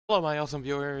Hello my awesome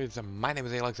viewers, my name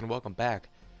is A-Lex and welcome back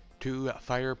to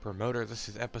Fire Promoter. This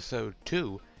is episode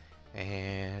 2,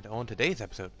 and on today's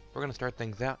episode, we're going to start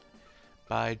things out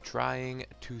by trying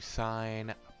to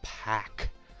sign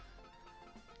Pack,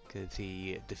 because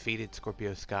he defeated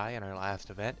Scorpio Sky in our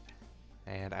last event,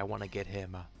 and I want to get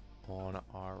him on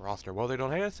our roster. Well, they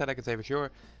don't hate us, that I can say for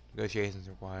sure. Negotiations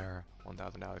require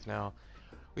 $1,000. Now,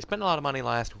 we spent a lot of money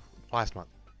last month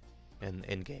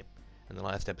in-game. In the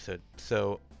last episode,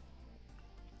 so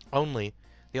the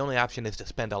only option is to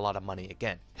spend a lot of money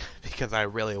again because I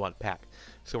really want Pack.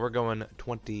 So we're going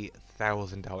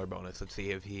 $20,000 bonus. Let's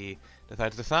see if he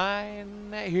decides to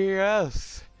sign.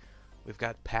 Yes, we've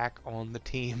got Pack on the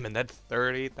team, and that's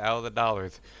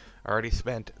 $30,000 already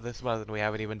spent this month, and we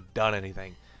haven't even done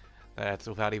anything. That's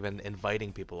without even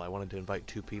inviting people. I wanted to invite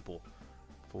 2 people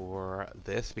for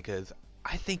this because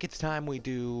I think it's time we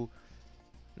do.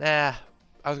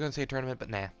 I was going to say tournament, but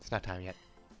nah, it's not time yet.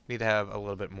 Need to have a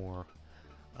little bit more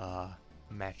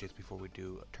matches before we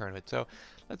do a tournament. So,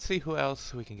 let's see who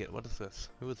else we can get. What is this?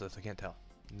 Who is this? I can't tell.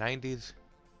 90s?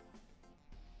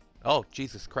 Oh,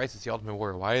 Jesus Christ, it's the Ultimate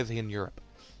Warrior. Why is he in Europe?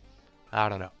 I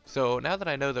don't know. So, now that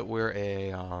I know that we're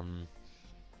a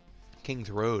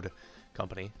King's Road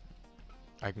company,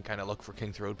 I can kind of look for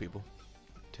King's Road people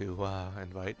to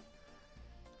invite.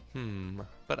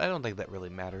 But I don't think that really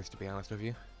matters, to be honest with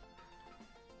you.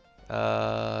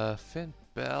 Finn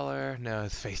Balor. No,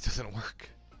 his face doesn't work.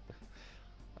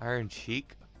 Iron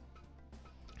Sheik.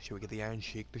 Should we get the Iron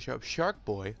Sheik to show up? Shark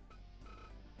Boy.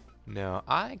 No,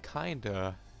 I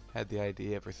kinda had the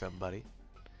idea for somebody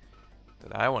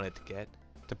that I wanted to get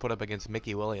to put up against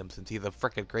Mickey Williams since he's a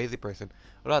frickin' crazy person.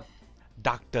 What about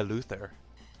Dr. Luther?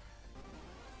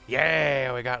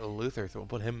 Yeah, we got Luther, so we'll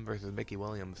put him versus Mickey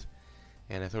Williams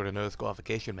in a sort of no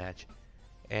disqualification match.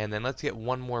 And then let's get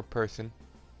one more person.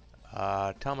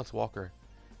 Thomas Walker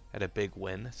had a big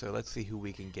win, so let's see who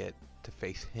we can get to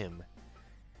face him.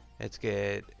 Let's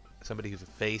get somebody who's a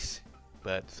face,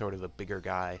 but sort of a bigger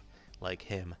guy like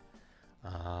him.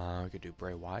 We could do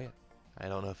Bray Wyatt. I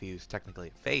don't know if he's technically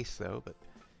a face, though, but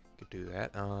we could do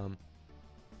that.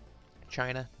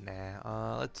 China?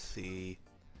 Nah. Let's see.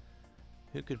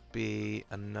 Who could be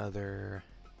another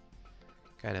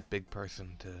kind of big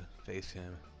person to face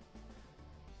him?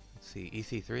 Let's see.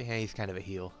 EC3? Hey, he's kind of a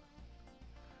heel.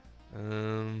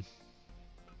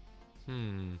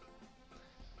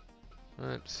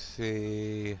 Let's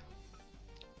see.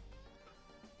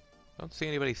 Don't see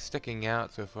anybody sticking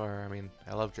out so far. I mean,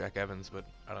 I love Jack Evans, but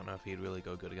I don't know if he'd really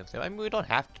go good against him. I mean, we don't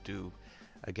have to do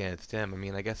against him. I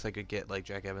mean, I guess I could get like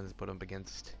Jack Evans and put him up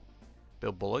against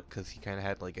Bill Bullock because he kind of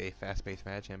had like a fast-paced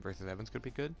match. Him versus Evans could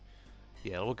be good.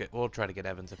 Yeah, we'll try to get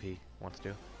Evans if he wants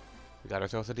to. We got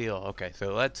ourselves a deal. Okay,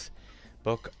 so let's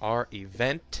book our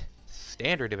event.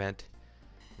 Standard event.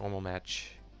 Normal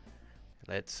match.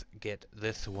 Let's get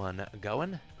this one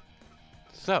going.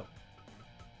 So,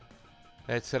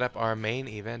 let's set up our main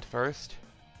event first.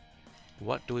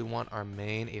 What do we want our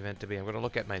main event to be? I'm going to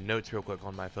look at my notes real quick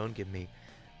on my phone. Give me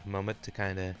a moment to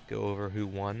kind of go over who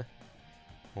won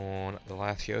on the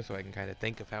last show so I can kind of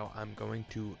think of how I'm going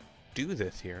to do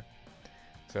this here.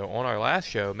 So, on our last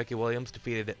show, Mickey Williams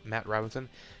defeated Matt Robinson.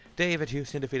 David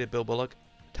Houston defeated Bill Bullock.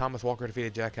 Thomas Walker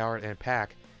defeated Jack Howard, and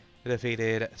Pack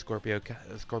defeated Scorpio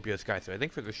Sky. So I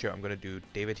think for this show I'm going to do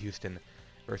David Houston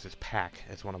versus Pack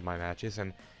as one of my matches,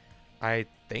 and I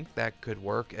think that could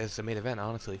work as the main event,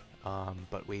 honestly.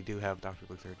 But we do have Dr.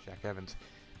 Luther, Jack Evans.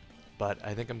 But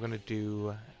I think I'm going to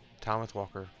do Thomas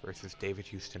Walker versus David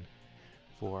Houston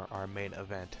for our main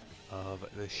event of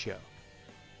this show.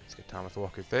 Let's get Thomas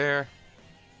Walker there,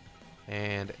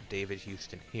 and David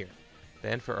Houston here.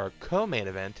 Then for our co-main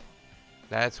event,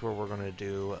 that's where we're going to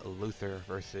do Luther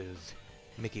versus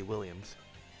Mickey Williams.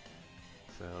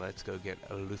 So let's go get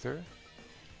Luther.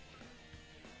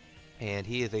 And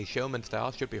he is a showman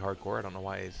style. Should be hardcore. I don't know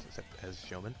why he's as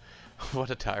showman. What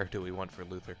attire do we want for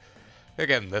Luther? We're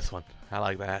getting this one. I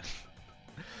like that.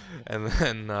 And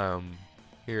then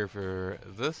here for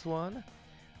this one,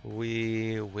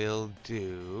 we will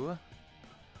do...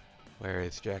 Where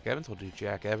is Jack Evans? We'll do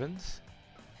Jack Evans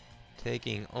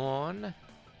taking on...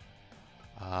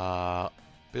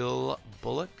 Bill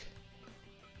Bullock.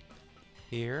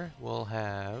 Here we'll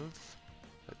have,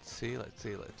 let's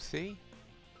see.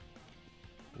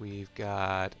 We've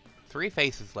got 3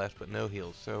 faces left, but no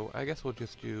heels. So I guess we'll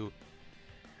just do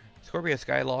Scorpio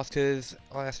Sky lost his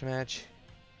last match.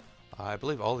 I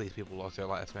believe all these people lost their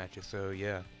last matches. So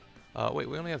yeah. Wait,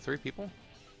 we only have 3 people?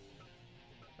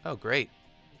 Oh, great.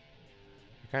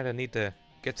 I kind of need to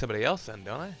get somebody else then,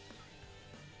 don't I?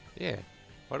 Yeah.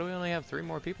 Why do we only have 3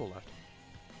 more people left?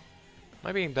 Am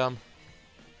I being dumb?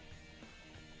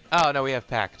 Oh, no, we have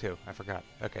Pac, too. I forgot.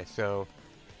 Okay, so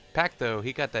Pac, though,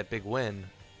 he got that big win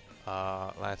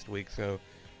last week, so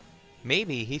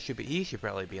maybe he should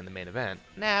probably be in the main event.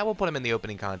 Nah, we'll put him in the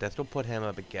opening contest. We'll put him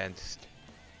up against,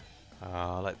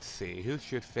 let's see, who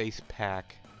should face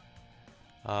Pac?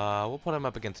 We'll put him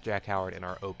up against Jack Howard in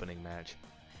our opening match.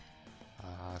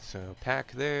 So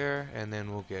Pac there, and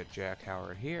then we'll get Jack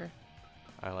Howard here.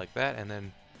 I like that, and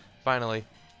then finally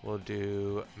we'll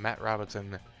do Matt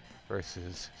Robinson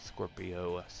versus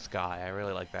Scorpio Sky. I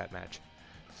really like that match.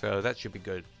 So that should be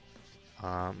good.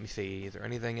 Let me see, is there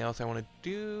anything else I want to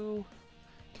do?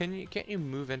 Can't you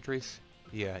move entries?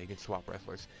 Yeah, you can swap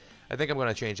wrestlers. I think I'm going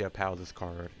to change up how this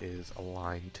card is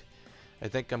aligned. I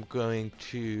think I'm going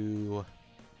to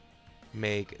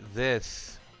make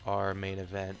this our main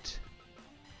event.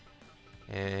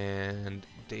 And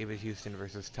David Houston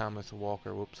versus Thomas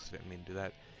Walker, whoops, didn't mean to do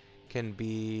that, can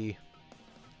be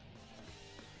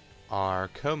our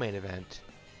co-main event.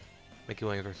 Mickey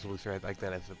Williams versus Lucer, I'd like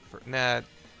that as the first. Nah,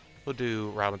 we'll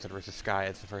do Robinson versus Sky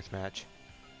as the first match.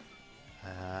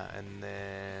 And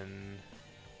then,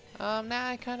 nah,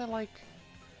 I kind of like,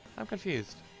 I'm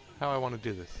confused how I want to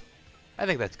do this. I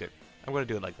think that's good. I'm going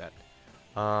to do it like that.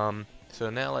 So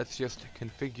now let's just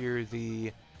configure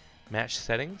the match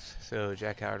settings. So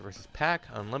Jack Howard versus Pac,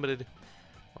 unlimited,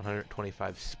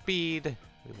 125 speed.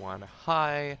 We want a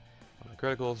high on the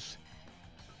criticals.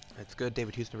 That's good.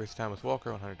 David Houston versus Thomas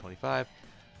Walker, 125,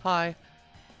 high.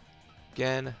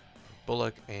 Again,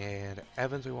 Bullock and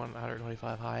Evans, we want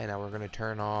 125 high. Now we're going to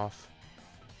turn off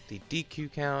the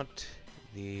DQ count.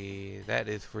 That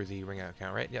is for the ring out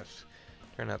count, right? Yes.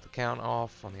 Turn out the count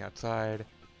off on the outside.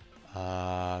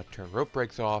 Turn rope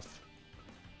breaks off.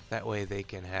 That way they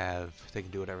can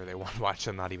do whatever they want. Watch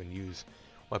them not even use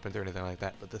weapons or anything like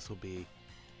that. But this will be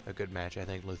a good match, I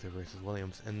think, Luther versus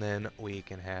Williams. And then we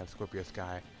can have Scorpio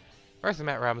Sky versus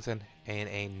Matt Robinson in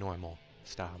a normal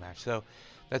style match. So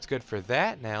that's good for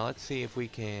that. Now let's see if we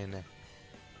can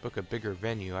book a bigger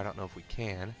venue. I don't know if we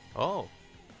can. Oh.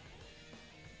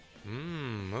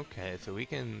 Okay. So we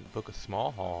can book a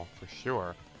small hall for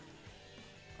sure.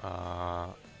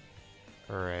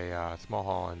 Or a small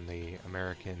hall in the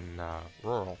American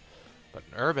rural. But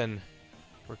in urban,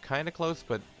 we're kind of close,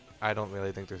 but I don't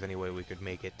really think there's any way we could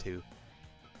make it to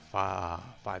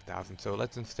 5,000. So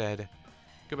let's instead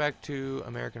go back to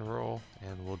American rural,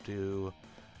 and we'll do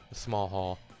a small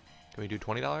hall. Can we do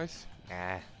 $20?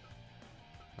 Nah.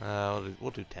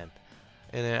 We'll do 10.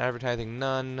 And then advertising,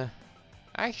 none.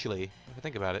 Actually, if I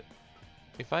think about it,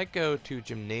 if I go to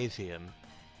gymnasium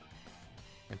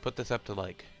and put this up to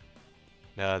like,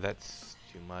 no, that's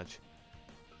too much.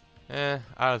 I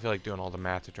don't feel like doing all the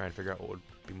math to try and figure out what would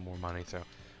be more money, so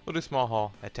we'll do small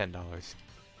hall at $10.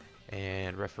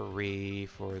 And referee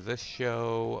for this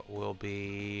show will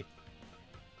be,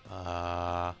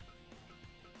 we'll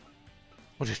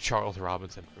do Charles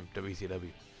Robinson from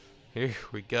WCW. Here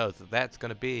we go. So that's going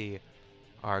to be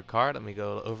our card. Let me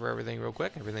go over everything real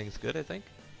quick. Everything's good, I think.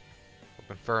 We'll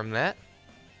confirm that.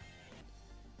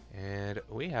 And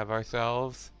we have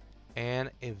ourselves an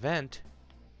event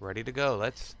ready to go.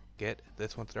 Let's get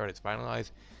this one started.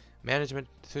 Finalize management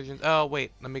decisions. Oh,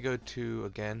 wait. Let me go to,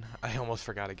 again, I almost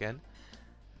forgot again.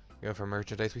 Go for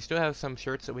merchandise. We still have some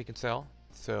shirts that we can sell,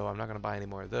 so I'm not going to buy any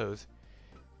more of those.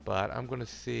 But I'm going to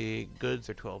see goods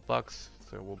are 12 bucks,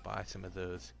 so we'll buy some of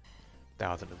those.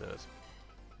 1,000 of those.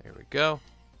 There we go.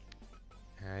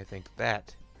 I think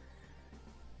that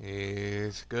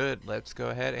is good. Let's go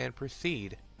ahead and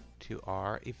proceed to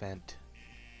our event.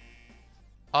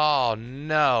 Oh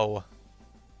no!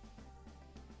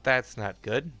 That's not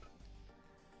good.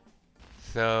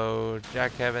 So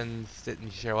Jack Evans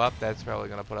didn't show up. That's probably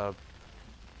going to put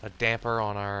a damper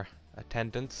on our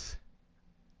attendance.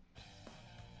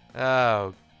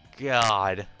 Oh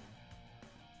God.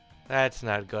 That's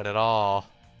not good at all.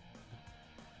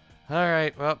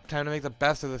 Alright, well, time to make the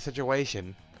best of the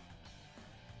situation.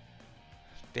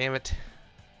 Damn it.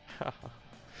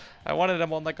 I wanted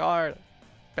him on the card.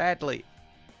 Badly.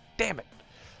 Damn it.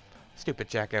 Stupid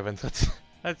Jack Evans.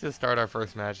 Let's just start our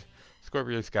first match.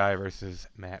 Scorpio Sky versus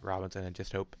Matt Robinson, and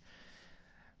just hope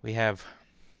we have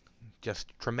just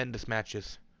tremendous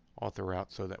matches all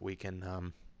throughout so that we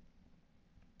can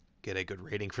get a good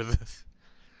rating for this.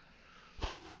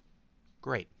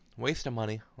 Great. Waste of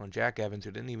money on Jack Evans,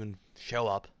 who didn't even show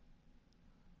up.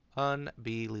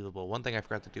 Unbelievable. One thing I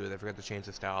forgot to do is I forgot to change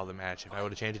the style of the match. If I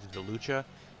would have changed it to Lucha,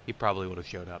 he probably would have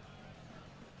showed up.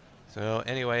 So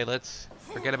anyway, let's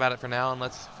forget about it for now, and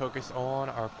let's focus on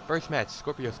our first match.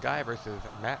 Scorpio Sky versus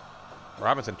Matt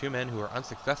Robinson. Two men who were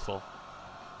unsuccessful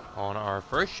on our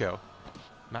first show.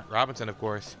 Matt Robinson, of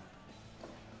course,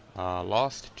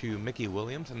 lost to Mickey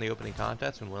Williams in the opening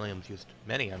contest when Williams used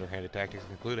many underhanded tactics,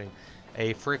 including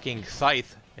a freaking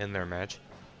scythe in their match.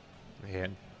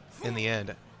 And in the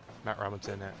end, Matt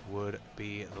Robinson would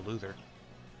be the loser.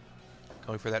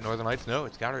 Going for that Northern Lights. No,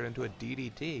 it's countered into a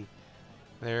DDT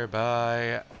there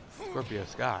by Scorpio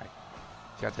Sky.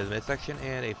 Shot to the midsection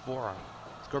and a forearm.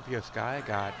 Scorpio Sky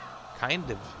got kind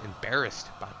of embarrassed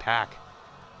by Pac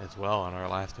as well on our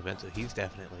last event, so he's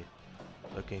definitely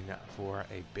looking for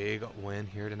a big win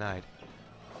here tonight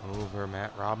over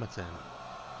Matt Robinson.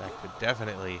 That could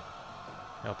definitely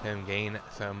help him gain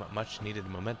some much needed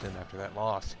momentum after that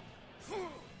loss.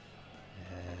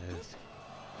 As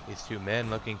these two men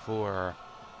looking for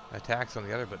attacks on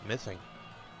the other but missing.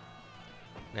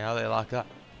 Now they lock up.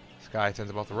 Sky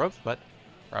sends him off the ropes, but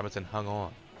Robinson hung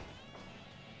on.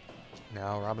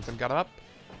 Now Robinson got him up.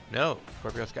 No,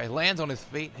 Scorpio Sky lands on his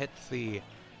feet, hits the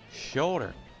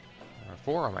shoulder, or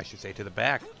forearm I should say, to the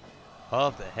back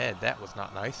of the head. That was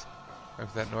not nice. Going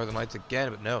for that Northern Lights again,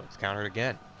 but no, it's countered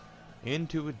again.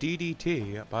 Into a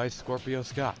DDT by Scorpio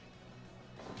Sky.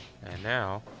 And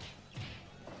now,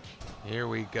 here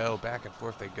we go, back and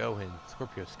forth they go, and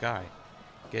Scorpio Sky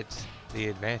gets the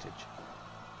advantage.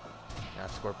 Now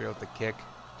Scorpio with the kick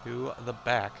to the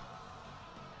back,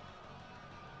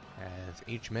 as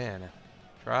each man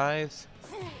tries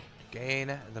to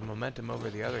gain the momentum over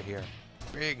the other here.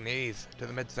 Big knees to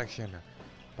the midsection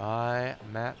by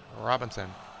Matt Robinson.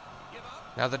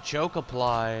 Now the choke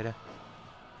applied,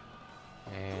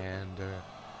 and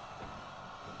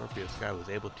Scorpio Sky was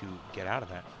able to get out of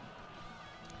that.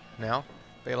 Now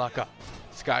they lock up.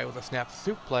 Sky with a snap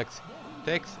suplex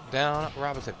takes down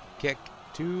Robinson. Kick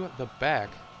to the back,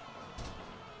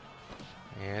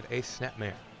 and a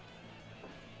snapmare.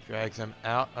 Drags him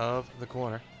out of the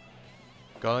corner.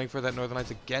 Going for that Northern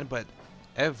Lights again, but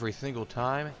every single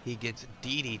time he gets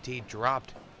DDT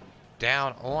dropped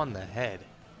down on the head.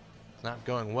 It's not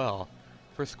going well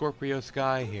for Scorpio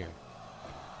Sky here.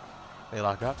 They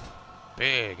lock up.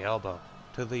 Big elbow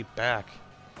to the back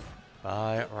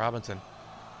by Robinson.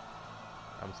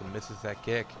 Robinson misses that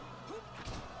kick.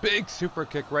 Big super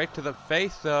kick right to the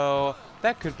face, so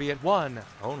that could be at one.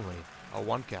 Only a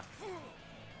one count.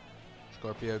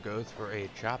 Scorpio goes for a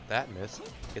chop. That missed.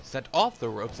 Gets sent off the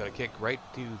ropes at a kick right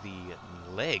to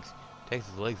the legs. Takes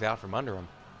his legs out from under him.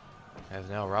 As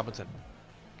now Robinson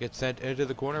gets sent into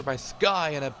the corner by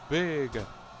Sky and a big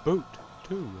boot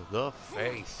to the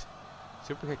face.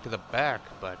 Super kick to the back,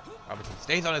 but Robinson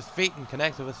stays on his feet and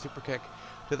connects with a super kick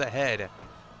to the head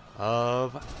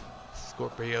of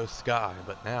Scorpio Sky.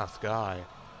 But now Sky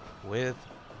with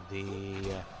the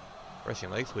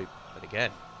Russian leg sweep. But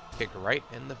again, kicked right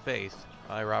in the face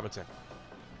by Robinson.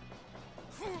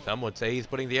 Some would say he's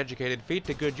putting the educated feet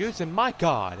to good use, and my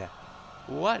God,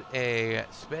 what a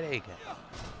spinning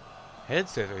head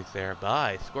scissors there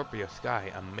by Scorpio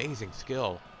Sky. Amazing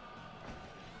skill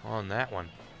on that one.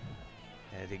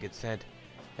 As he gets sent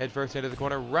headfirst into the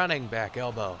corner, running back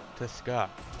elbow to Sky.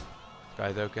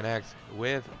 Sky though connects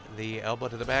with the elbow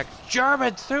to the back.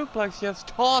 German suplex, just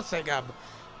tossing him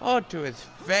onto his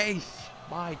face.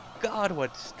 My God,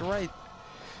 what strength.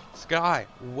 Sky,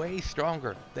 way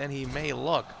stronger than he may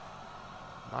look.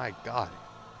 My God.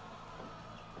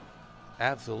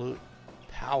 Absolute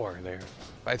power there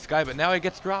by Sky, but now he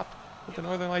gets dropped with the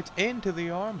Northern Lights into the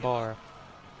armbar.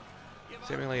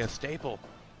 Seemingly a staple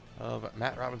of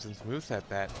Matt Robinson's moveset,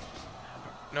 that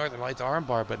Northern Lights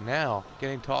armbar, but now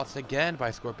getting tossed again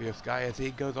by Scorpio Sky as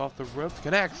he goes off the ropes,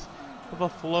 connects with a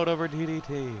float over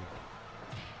DDT.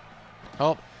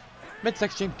 Oh,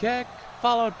 midsection kick,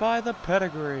 followed by the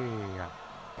pedigree.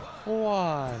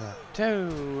 1,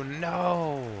 2,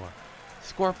 no.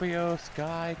 Scorpio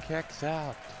Sky kicks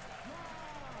out.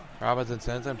 Robinson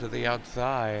sends him to the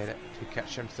outside to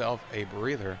catch himself a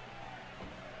breather.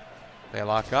 They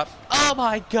lock up. Oh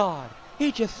my God!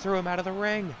 He just threw him out of the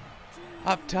ring.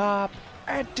 Up top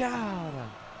and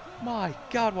down. My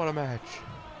God, what a match.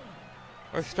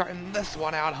 We're starting this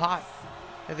one out hot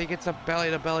as he gets a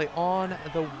belly-to-belly on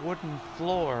the wooden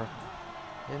floor.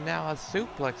 And now a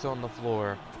suplex on the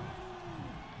floor.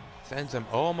 Sends him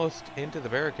almost into the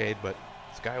barricade, but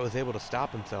Sky was able to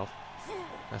stop himself.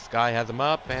 Now Sky has him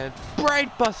up and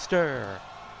Brainbuster!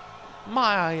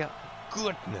 My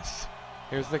goodness.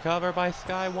 Here's the cover by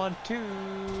Sky. 1,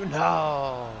 2,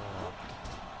 no!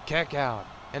 Kick out,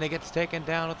 and he gets taken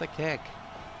down with a kick.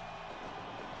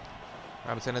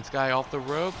 Robinson and Sky off the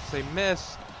ropes. They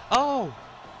miss. Oh!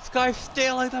 Sky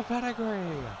stealing the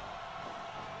pedigree!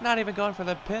 Not even going for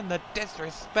the pin. The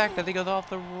disrespect as he goes off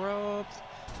the ropes.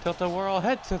 Tilt-a-whirl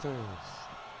head scissors.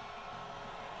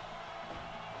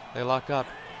 They lock up.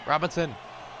 Robinson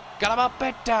Got him up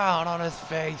and down on his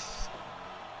face.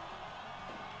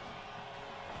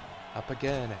 Up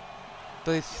again.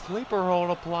 The sleeper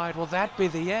hold applied. Will that be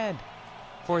the end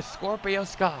for Scorpio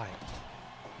Sky?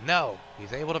 No.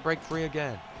 He's able to break free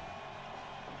again.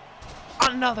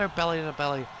 Another belly to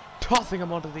belly. Tossing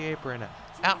him onto the apron.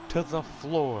 Out to the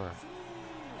floor.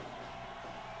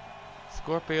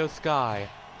 Scorpio Sky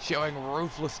showing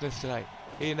ruthlessness tonight.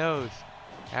 He knows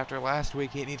after last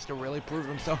week he needs to really prove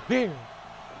himself here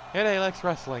in A-Lex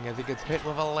Wrestling as he gets hit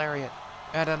with a lariat.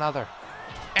 And another.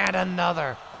 And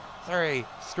another. 3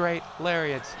 straight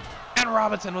lariats. And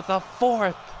Robinson with the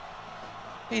 4th.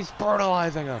 He's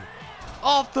brutalizing him.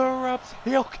 Off the ropes.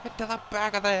 Heel kick to the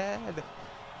back of the head.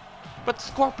 But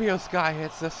Scorpio Sky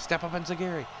hits the step up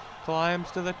enziguri.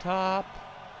 Climbs to the top.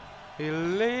 He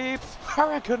leaps.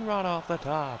 Hurricane run off the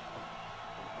top.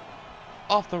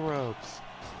 Off the ropes.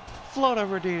 Float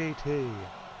over DDT.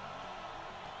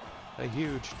 A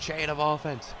huge chain of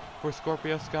offense for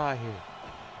Scorpio Sky here.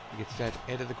 He gets sent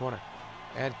into the corner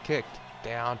and kicked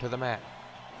down to the mat.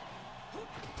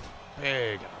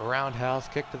 Big roundhouse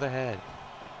kick to the head.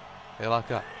 They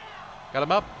lock up. Got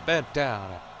him up and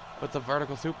down with the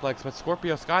vertical suplex, but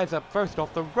Scorpio Sky's up first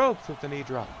off the ropes with the knee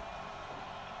drop.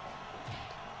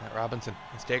 Matt Robinson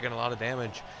has taken a lot of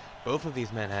damage. Both of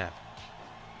these men have.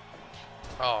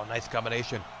 Oh, nice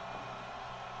combination.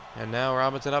 And now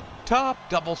Robinson up top.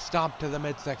 Double stomp to the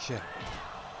midsection.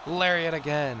 Lariat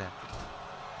again.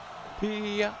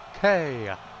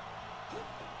 PK.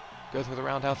 Goes for the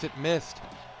roundhouse. It missed.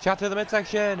 Shot to the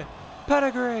midsection.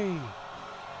 Pedigree.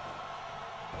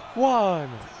 1,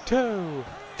 2,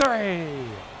 3.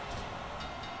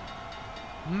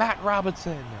 Matt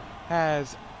Robinson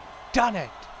has done it.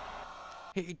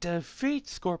 He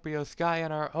defeats Scorpio Sky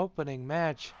in our opening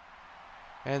match.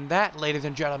 And that, ladies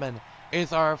and gentlemen,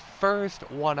 is our first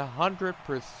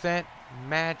 100%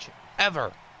 match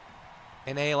ever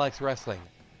in A-Lex Wrestling.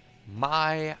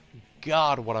 My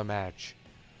God, what a match.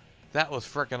 That was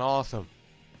freaking awesome.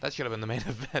 That should have been the main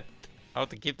event. I'll have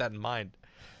to keep that in mind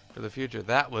for the future.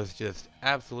 That was just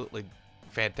absolutely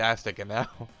fantastic. And now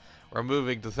we're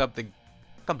moving to something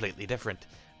completely different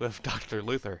with Dr.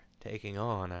 Luther taking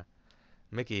on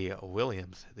Mickey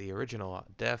Williams, the original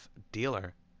Death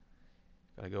Dealer.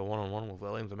 Gotta go one-on-one with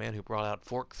Williams, a man who brought out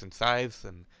forks and scythes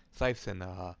and he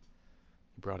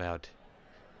brought out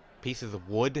pieces of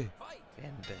wood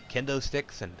and kendo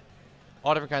sticks and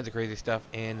all different kinds of crazy stuff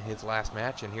in his last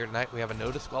match. And here tonight we have a no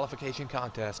disqualification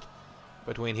contest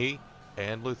between he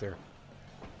and Luther,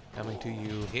 coming to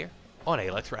you here on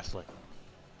A-Lex Wrestling.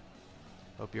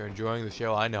 Hope you're enjoying the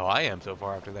show. I know I am so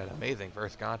far after that amazing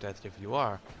first contest. If you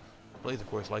are, please of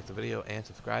course like the video and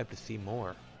subscribe to see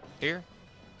more here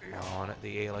on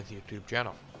the A-Lex YouTube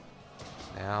channel.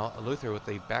 Now Luther with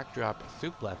the backdrop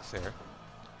suplex there.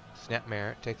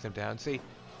 Snapmare takes him down. See,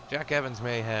 Jack Evans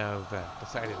may have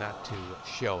decided not to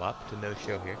show up, to no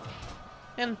show here.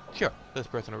 And sure, those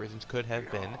personal reasons could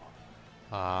have been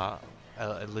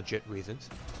legit reasons.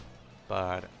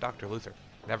 But Dr. Luther,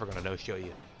 never gonna no show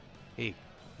you. He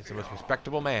is the most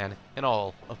respectable man in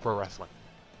all of pro wrestling.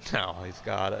 Now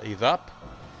he's up.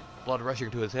 Blood rushing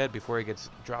to his head before he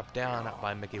gets dropped down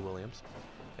by Mickey Williams.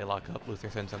 They lock up. Luther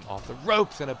sends him off the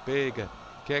ropes and a big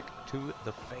kick to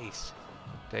the face.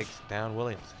 Takes down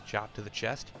Williams. Chop to the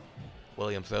chest.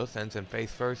 Williams, though, sends him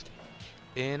face first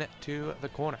into the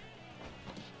corner.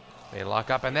 They lock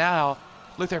up, and now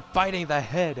Luther biting the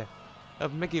head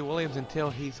of Mickey Williams until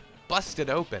he's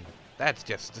busted open. That's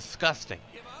just disgusting.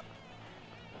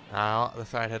 Now the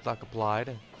side headlock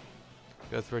applied.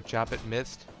 Goes for a chop. It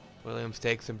missed. Williams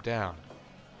takes him down.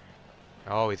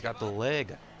 Oh, he's got the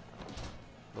leg.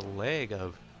 The leg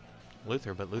of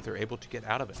Luther, but Luther able to get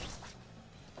out of it.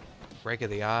 Break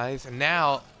of the eyes. And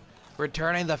now,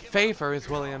 returning the favor is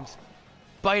Williams.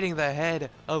 Biting the head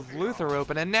of Luther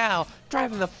open. And now,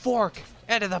 driving the fork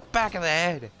into the back of the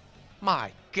head.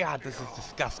 My God, this is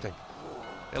disgusting.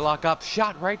 They lock up.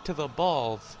 Shot right to the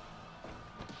balls.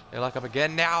 They lock up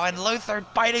again now. And Luther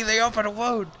biting the open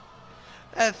wound.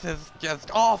 This is just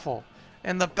awful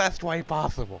in the best way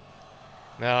possible.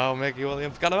 Now Mickey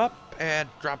Williams got him up and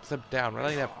drops him down.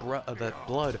 Letting that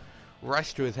blood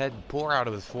rush to his head and pour out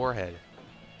of his forehead.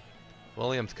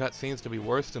 Williams' cut seems to be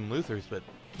worse than Luther's, but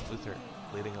Luther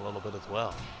bleeding a little bit as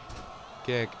well.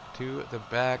 Kick to the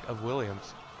back of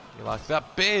Williams. He locks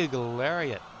up. Big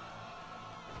lariat.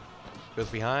 Goes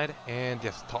behind and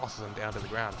just tosses him down to the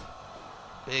ground.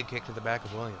 Big kick to the back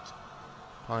of Williams.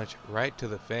 Punch right to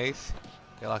the face.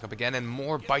 They lock up again, and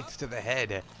more bites to the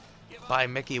head by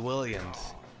Mickey Williams.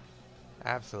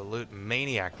 Absolute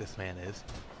maniac this man is.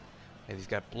 And he's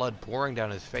got blood pouring down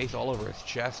his face, all over his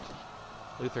chest.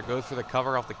 Luther goes for the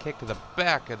cover off the kick to the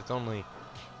back, and it's only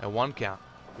a 1 count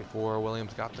before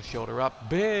Williams got the shoulder up.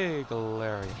 Big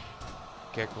lariat.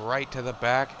 Kick right to the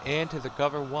back, into the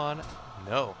cover. 1.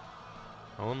 No.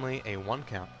 Only a 1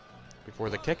 count before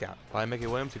the kick out by Mickey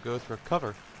Williams, who goes for a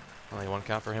cover. Only 1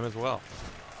 count for him as well.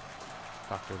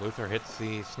 Dr. Luther hits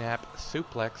the snap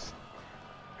suplex.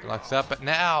 Locks up, but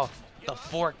now the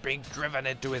fork being driven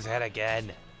into his head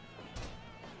again.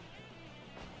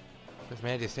 This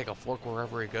man just take a fork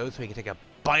wherever he goes so he can take a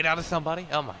bite out of somebody.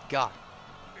 Oh my god.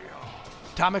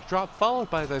 Atomic drop followed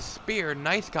by the spear.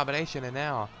 Nice combination, and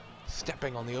now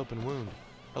stepping on the open wound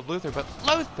of Luther. But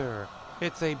Luther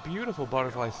hits a beautiful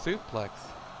butterfly suplex.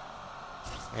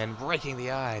 And breaking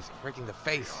the eyes, breaking the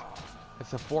face. As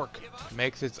the fork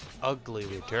makes its ugly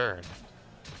return.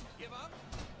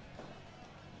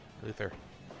 Luther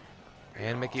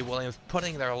and Mickey Williams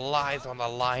putting their lives on the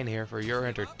line here for your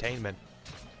entertainment.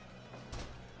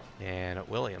 And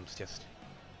Williams just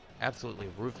absolutely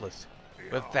ruthless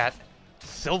with that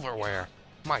silverware.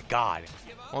 My god.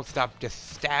 Won't stop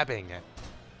just stabbing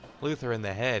Luther in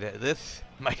the head. This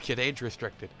might get age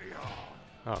restricted.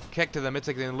 Oh, kick to the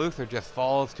midsection, and Luther just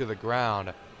falls to the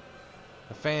ground.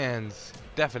 The fans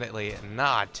definitely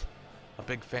not a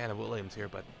big fan of Williams here,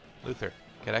 but Luther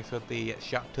connects with the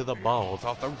shot to the balls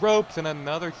off the ropes, and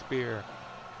another spear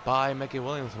by Mickey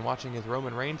Williams. And watching his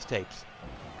Roman Reigns tapes,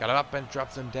 got him up and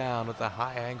drops him down with a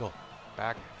high angle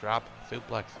back drop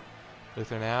suplex.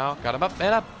 Luther now got him up,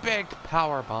 and a big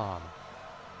power bomb.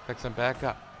 Picks him back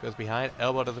up, goes behind,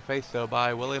 elbow to the face though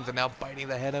by Williams, and now biting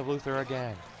the head of Luther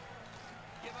again.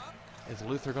 Is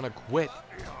Luther gonna quit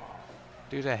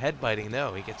due to head biting?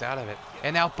 No, he gets out of it,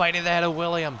 and now biting the head of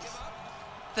Williams.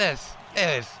 This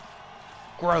is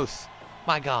gross.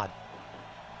 My god.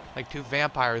 Like 2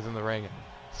 vampires in the ring,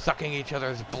 sucking each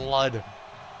other's blood.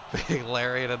 Big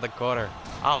lariat in the corner.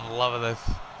 I'm loving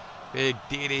this. Big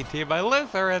DDT by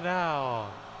Luther, and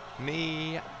now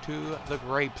knee to the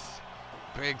grapes.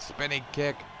 Big spinning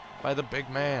kick by the big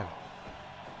man.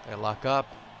 They lock up.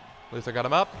 Luther got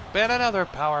him up, and another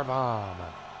power bomb.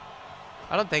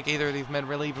 I don't think either of these men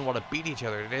really even want to beat each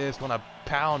other. They just want to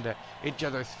pound each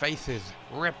other's faces,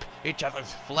 rip each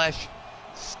other's flesh,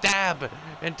 stab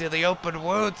into the open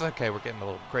wounds. Okay, we're getting a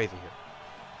little crazy here.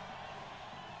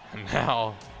 And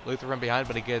now Luther from behind,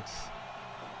 but he gets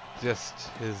just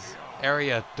his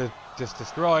area just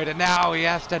destroyed, and now he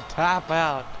has to tap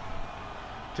out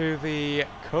to the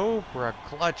Cobra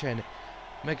clutch, and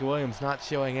Mickey Williams not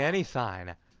showing any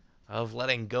sign of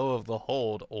letting go of the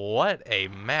hold. What a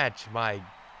match, my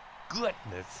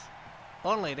goodness.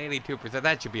 Only at 82%,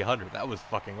 that should be 100. That was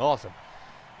fucking awesome.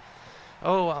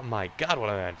 Oh my god, what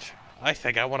a match. I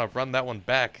think I want to run that one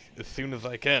back as soon as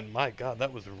I can. My god,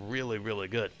 that was really, really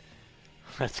good.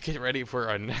 Let's get ready for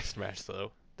our next match,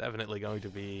 though. Definitely going to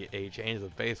be a change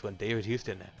of pace when David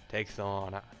Houston takes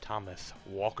on Thomas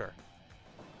Walker.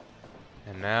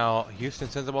 And now Houston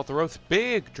sends him off the ropes.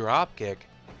 Big drop kick.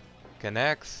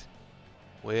 Connects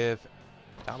with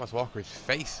Thomas Walker's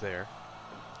face there.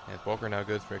 As Walker now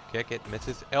goes for a kick. It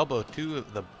misses. Elbow to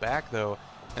the back, though.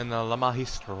 And the La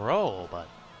Magistral. But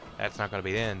that's not going to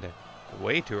be the end.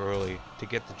 Way too early to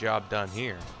get the job done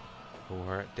here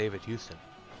for David Houston.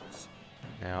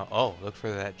 Now, oh, look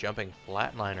for that jumping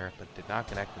flatliner, but did not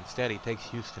connect. Instead, he takes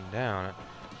Houston down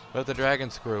with the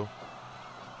Dragon Screw.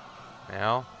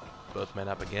 Now, both men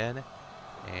up again,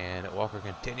 and Walker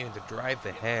continuing to drive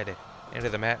the head into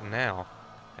the mat now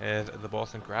as the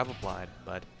Boston Crab applied,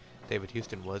 but David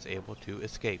Houston was able to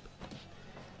escape.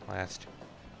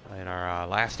 In our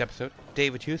last episode,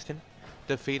 David Houston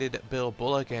defeated Bill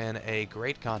Bullock in a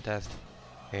great contest,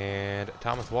 and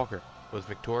Thomas Walker was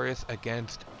victorious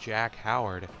against Jack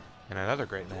Howard in another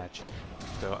great match.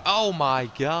 So, oh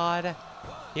my god,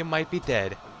 he might be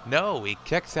dead. No, he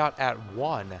kicks out at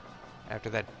 1 after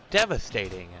that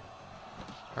devastating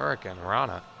Hurricane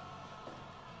Rana.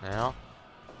 Now,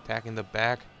 attacking the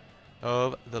back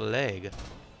of the leg.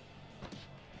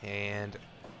 And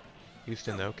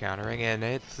Houston, though, countering, and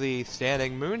it's the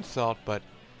standing moonsault, but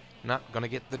not going to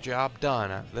get the job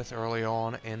done this early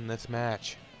on in this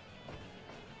match.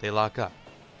 They lock up.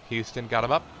 Houston got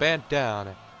him up and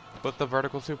down with the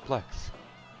vertical suplex.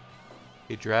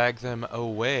 He drags him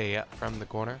away from the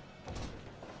corner.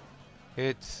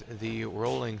 Hits the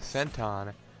rolling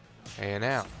senton, and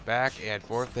now back and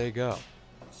forth they go.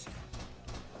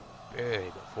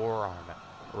 Big forearm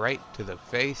right to the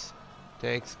face.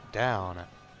 Takes down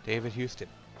David Houston.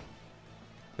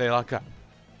 They lock up.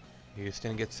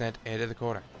 Houston gets sent into the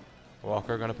corner.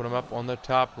 Walker going to put him up on the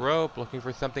top rope, looking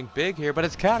for something big here, but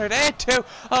it's countered. And 2.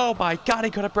 Oh my god, he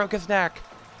could have broke his neck.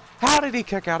 How did he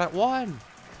kick out at 1?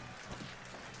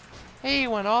 He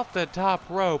went off the top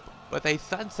rope with a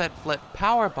sunset flip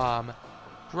powerbomb,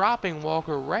 dropping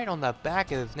Walker right on the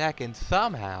back of his neck, and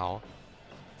somehow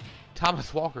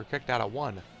Thomas Walker kicked out at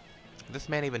 1. Is this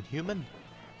man even human?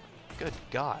 Good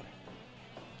God.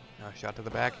 Now a shot to the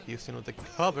back. Houston with the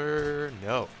cover.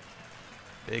 No.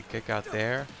 Big kick out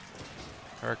there.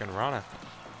 Hurricane Rana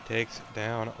takes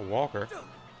down Walker.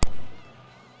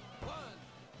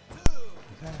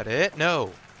 Is that it?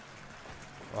 No.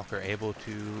 Walker able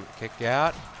to kick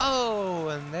out. Oh,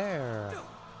 and there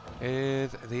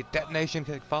is the detonation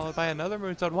kick followed by another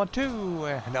moonsault.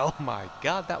 1-2. And oh my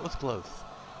God, that was close.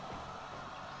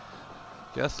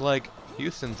 Just like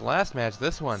Houston's last match,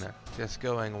 this one just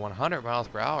going 100 miles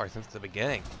per hour since the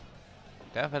beginning.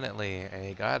 Definitely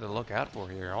a guy to look out for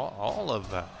here. All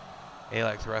of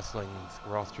A-Lex Wrestling's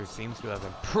roster seems to have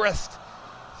impressed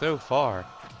so far.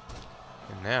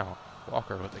 And now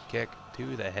Walker with a kick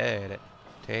to the head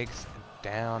takes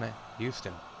down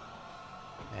Houston.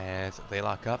 As they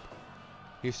lock up,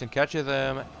 Houston catches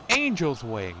them. Angel's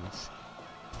wings.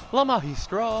 La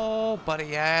Magistral, but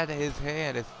he had his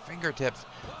fingertips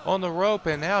on the rope,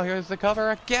 and now here's the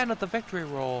cover again with the victory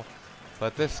roll.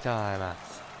 But this time,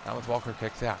 Thomas Walker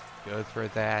kicks out. Goes for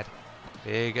that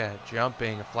big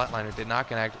jumping flatliner. Did not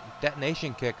connect.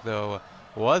 Detonation kick, though,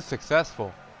 was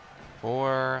successful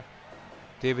for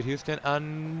David Houston.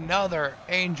 Another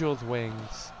Angel's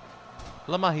wings.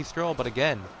 La Magistral, but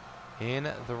again, in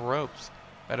the ropes.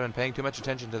 Might have been paying too much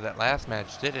attention to that last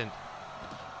match. Didn't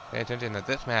pay attention that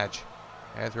this match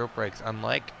has rope breaks,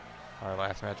 unlike our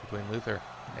last match between Luther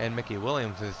and Mickey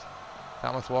Williams, as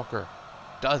Thomas Walker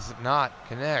does not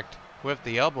connect with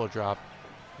the elbow drop.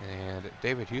 And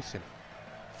David Houston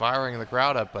firing the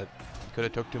crowd up, but could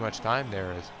have took too much time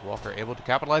there as Walker able to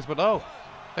capitalize. But oh,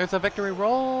 there's a victory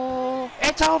roll.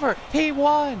 It's over. He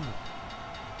won.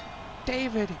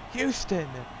 David Houston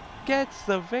gets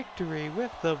the victory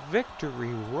with the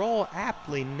victory roll,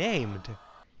 aptly named.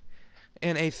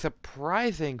 In a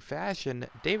surprising fashion,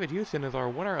 David Houston is our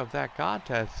winner of that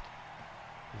contest.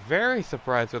 Very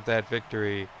surprised with that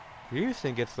victory.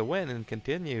 Houston gets the win and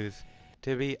continues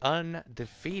to be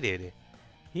undefeated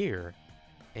here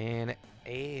in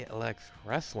A-Lex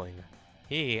Wrestling.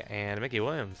 He and Mickey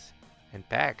Williams and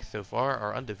Pac so far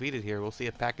are undefeated here. We'll see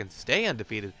if Pac can stay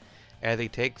undefeated as he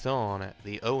takes on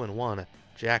the 0-1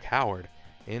 Jack Howard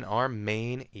in our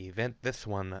main event. This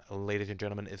one, ladies and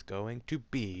gentlemen, is going to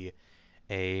be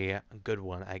a good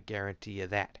one. I guarantee you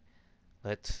that.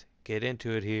 Let's get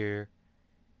into it here.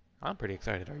 I'm pretty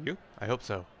excited. Are you? I hope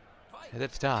so. And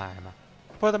it's time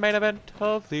for the main event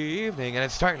of the evening, and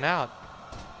it's starting out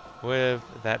with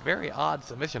that very odd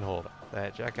submission hold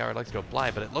that Jack Howard likes to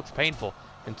apply, but it looks painful,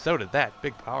 and so did that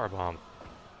big powerbomb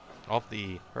off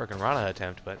the Hurricane Rana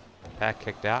attempt, but Pac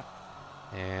kicked out,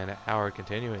 and Howard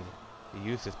continuing to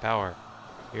use his power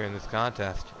here in this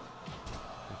contest.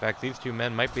 In fact, these two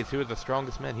men might be two of the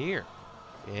strongest men here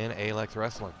in A-Lex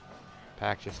Wrestling.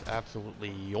 Pac just absolutely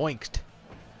yoinked,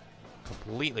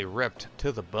 completely ripped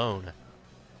to the bone.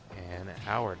 And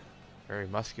Howard, very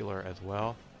muscular as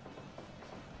well.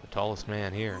 The tallest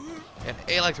man here. And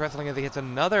A-Lex Wrestling as he hits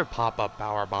another pop-up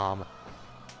powerbomb.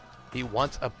 He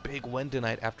wants a big win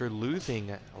tonight after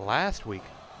losing last week,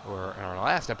 or in our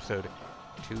last episode,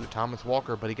 to Thomas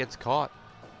Walker, but he gets caught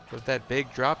with that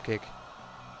big drop kick.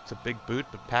 It's a big boot,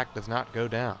 but Pac does not go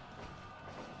down.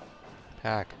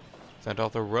 Pac sent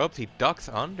off the ropes. He ducks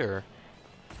under.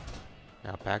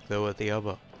 Now Pac, though, at the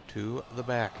elbow to the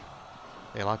back.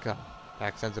 They lock up.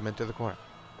 Pac sends him into the corner.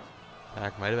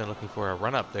 Pac might have been looking for a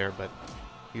run up there, but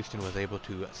Houston was able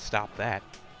to stop that.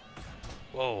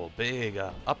 Whoa, big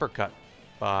uppercut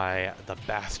by the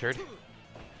bastard.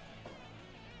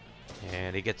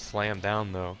 And he gets slammed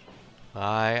down, though,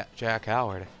 by Jack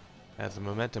Howard as the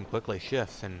momentum quickly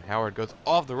shifts, and Howard goes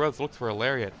off the ropes, looks for a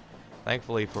lariat.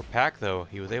 Thankfully for Pac, though,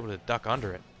 he was able to duck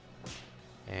under it.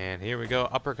 And here we go,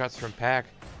 uppercuts from Pac,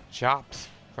 chops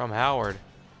from Howard,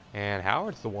 and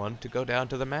Howard's the one to go down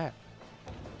to the mat.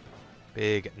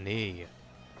 Big knee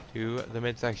to the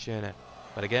midsection,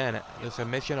 but again, the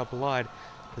submission applied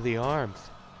to the arms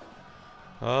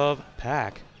of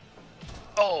Pac.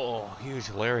 Oh, huge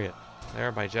lariat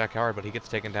there by Jack Howard, but he gets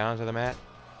taken down to the mat.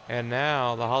 And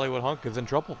now the Hollywood Hunk is in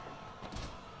trouble.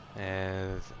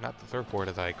 As, not the surfboard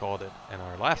as I called it in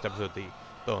our last episode, the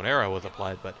bow and arrow was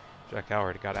applied, but Jack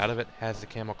Howard got out of it, has the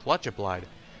camel clutch applied,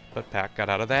 but Pac got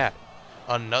out of that.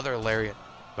 Another lariat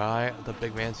by the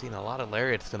big man. Seen a lot of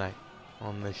lariats tonight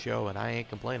on this show, and I ain't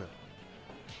complaining.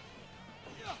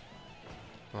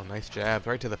 Oh, nice jab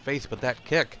right to the face, but that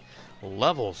kick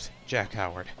levels Jack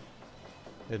Howard.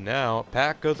 And now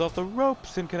Pac goes off the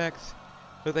ropes and connects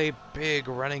with a big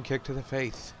running kick to the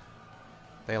face.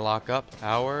 They lock up.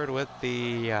 Howard with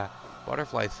the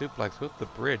butterfly suplex with the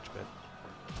bridge, but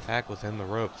Pac was in the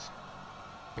ropes.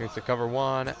 Here's the cover.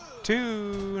 1,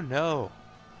 2, no.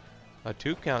 A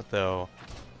 2 count though.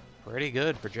 Pretty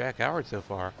good for Jack Howard so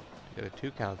far to get a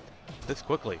 2 count this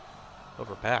quickly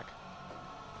over Pac.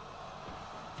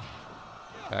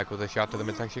 Pac with a shot to the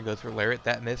midsection, goes for lariat.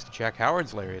 That missed. Jack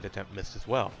Howard's lariat attempt missed as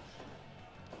well.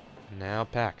 Now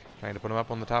Pac trying to put him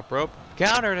up on the top rope.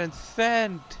 Countered and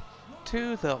sent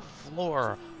to the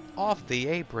floor off the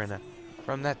apron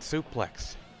from that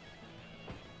suplex.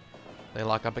 They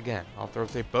lock up again. Off the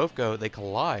ropes they both go. They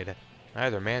collide.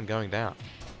 Neither man going down.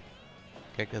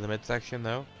 Kick to the midsection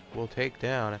though will take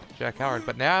down Jack Howard.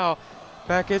 But now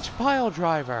package pile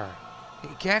driver.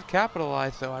 He can't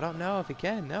capitalize, so I don't know if he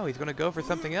can. No, he's going to go for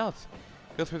something else.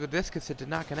 Goes for the discus. It did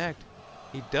not connect.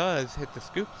 He does hit the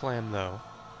scoop slam though.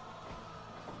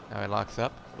 Now he locks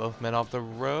up. Both men off the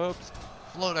ropes.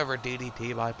 Float over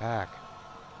DDT by Pac.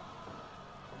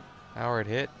 Howard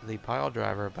hit the pile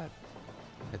driver, but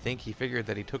I think he figured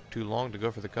that he took too long to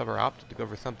go for the cover. Opted to go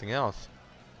for something else.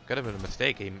 Could have been a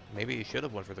mistake. Maybe he should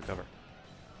have went for the cover.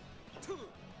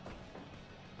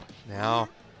 Now,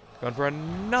 going for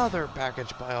another package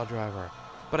pile driver.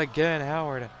 But again,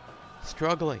 Howard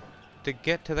struggling to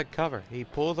get to the cover. He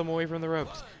pulls him away from the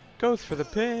ropes. Goes for the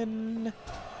pin.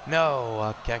 No,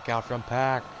 a kick out from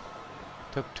Pac.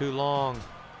 Took too long.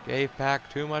 Gave Pac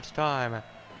too much time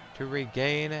to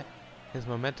regain his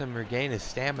momentum, regain his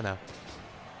stamina.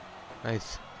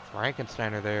 Nice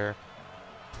Frankensteiner there.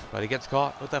 But he gets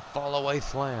caught with a fall-away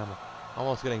slam.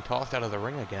 Almost getting tossed out of the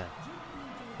ring again.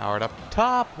 Howard up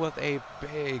top with a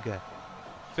big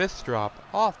fist drop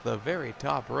off the very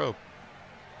top rope.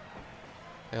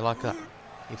 They lock up.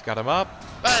 He's got him up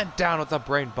and down with a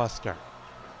brain buster.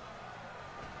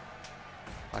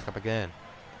 Lock up again.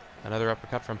 Another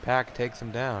uppercut from Pac takes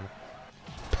him down.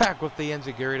 Pac with the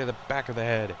enziguri to the back of the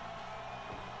head.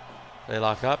 They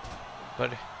lock up,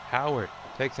 but Howard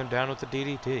takes him down with the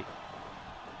DDT.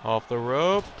 Off the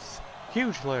ropes.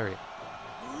 Huge lariat.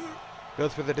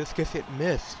 Goes for the discus. It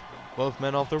missed. Both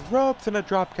men off the ropes and a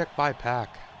drop kick by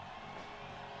Pac.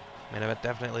 Main event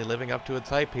definitely living up to its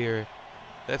hype here.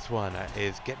 This one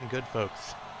is getting good,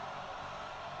 folks.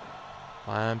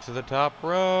 Climbs to the top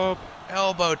rope.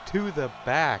 Elbow to the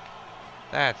back.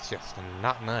 That's just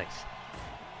not nice.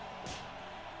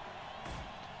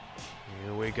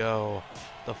 Here we go.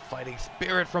 The fighting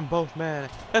spirit from both men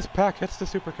as Pac hits the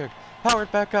super kick.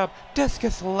 Howard back up.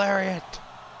 Discus lariat.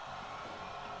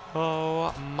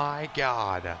 Oh my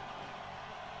god.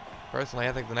 Personally,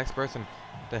 I think the next person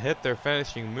to hit their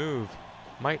finishing move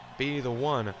might be the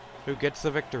one who gets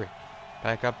the victory.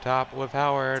 Back up top with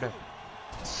Howard.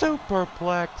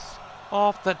 Superplex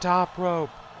off the top rope.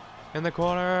 In the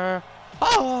corner.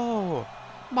 Oh!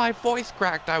 My voice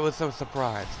cracked. I was so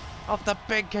surprised. Off the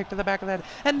big kick to the back of the head.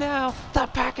 And now the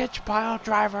package pile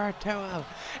driver to him.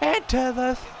 Into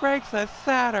the rings of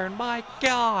Saturn. My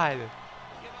god.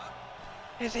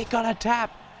 Is he gonna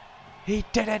tap? He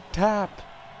didn't tap.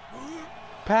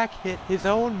 Pac hit his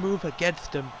own move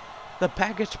against him. The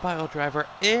package pile driver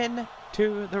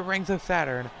into the rings of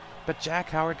Saturn. But Jack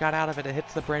Howard got out of it and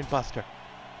hits the brain buster.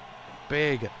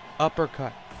 Big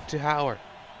uppercut to Howard.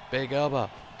 Big elbow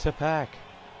to Pac.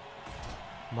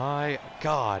 My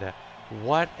god,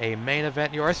 what a main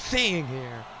event you are seeing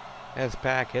here as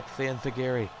Pac hits the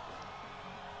enziguri.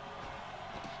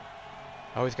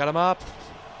 Oh, he's got him up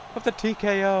with the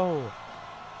TKO.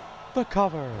 The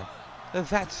cover. Does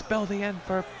that spell the end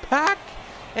for Pac?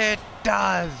 It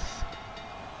does.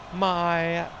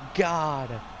 My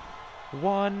god.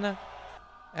 One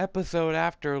episode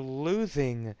after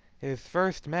losing his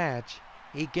first match,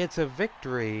 he gets a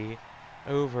victory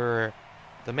over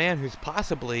the man who's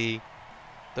possibly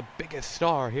the biggest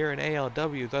star here in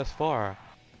ALW thus far.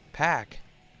 Pac.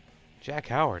 Jack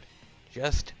Howard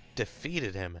just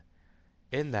defeated him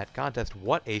in that contest.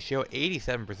 What a show.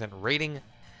 87% rating.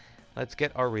 Let's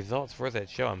get our results for that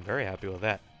show. I'm very happy with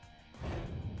that.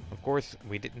 Of course,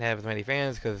 we didn't have as many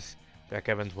fans because Jack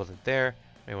Evans wasn't there.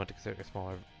 May want to consider a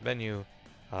smaller venue.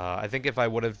 I think if I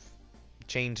would have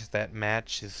changed that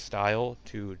match's style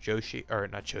to Joshi, or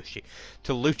not Joshi,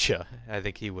 to Lucha, I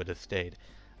think he would have stayed.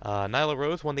 Nyla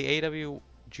Rose won the AEW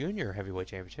Junior Heavyweight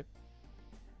Championship.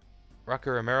 Rocky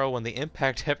Romero won the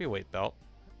Impact Heavyweight belt.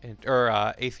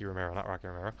 AC Romero, not Rocky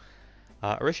Romero.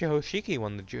 Arishi Hoshiki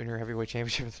won the Junior Heavyweight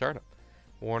Championship at Stardom.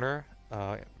 Warner,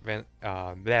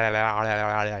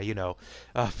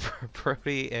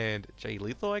 Brody and Jay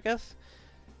Lethal, I guess,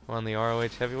 won the ROH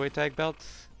Heavyweight Tag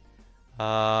belts.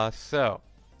 So,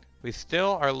 we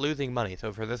still are losing money.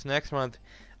 So for this next month,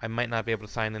 I might not be able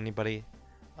to sign anybody,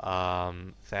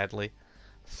 sadly.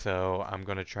 So I'm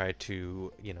gonna try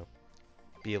to, you know,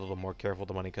 be a little more careful with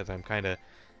the money because I'm kind of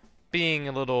being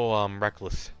a little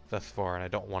reckless thus far, and I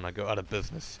don't want to go out of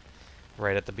business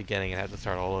right at the beginning and have to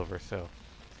start all over. So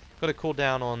gonna cool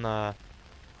down on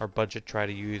our budget, try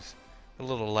to use a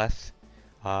little less.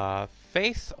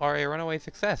 Face are a runaway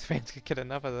success. Fans can get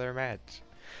enough of their match.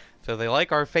 So they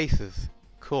like our faces.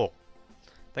 Cool.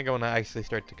 I think I want to actually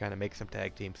start to kind of make some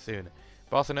tag teams soon.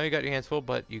 But also know you got your hands full,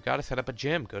 but you got to set up a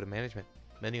gym. Go to management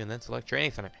menu and then select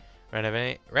training center.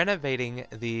 Renovating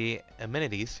the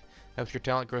amenities helps your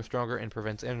talent grow stronger and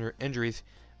prevents injuries.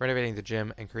 Renovating the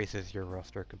gym increases your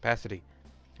roster capacity.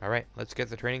 Alright, let's get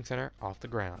the training center off the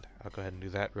ground. I'll go ahead and do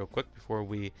that real quick before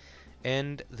we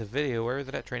end the video. Where is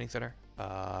it at, training center?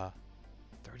 $30,000?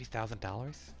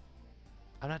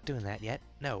 I'm not doing that yet.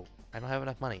 No, I don't have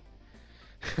enough money.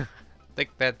 I think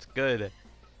that's good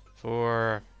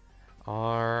for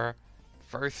our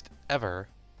first ever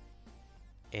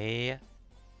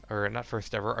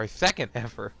our second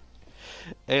ever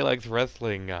A-Lex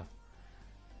wrestling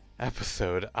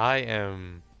episode. I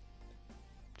am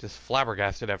just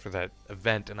flabbergasted after that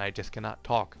event, and I just cannot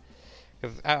talk.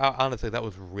 Because honestly, that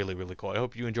was really, really cool. I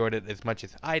hope you enjoyed it as much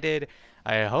as I did.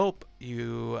 I hope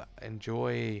you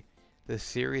enjoy this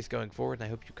series going forward, and I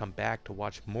hope you come back to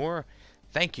watch more.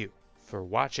 Thank you for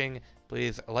watching.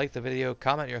 Please like the video,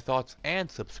 comment your thoughts,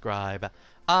 and subscribe.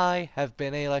 I have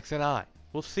been A-Lex, and I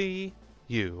will see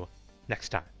you next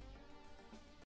time.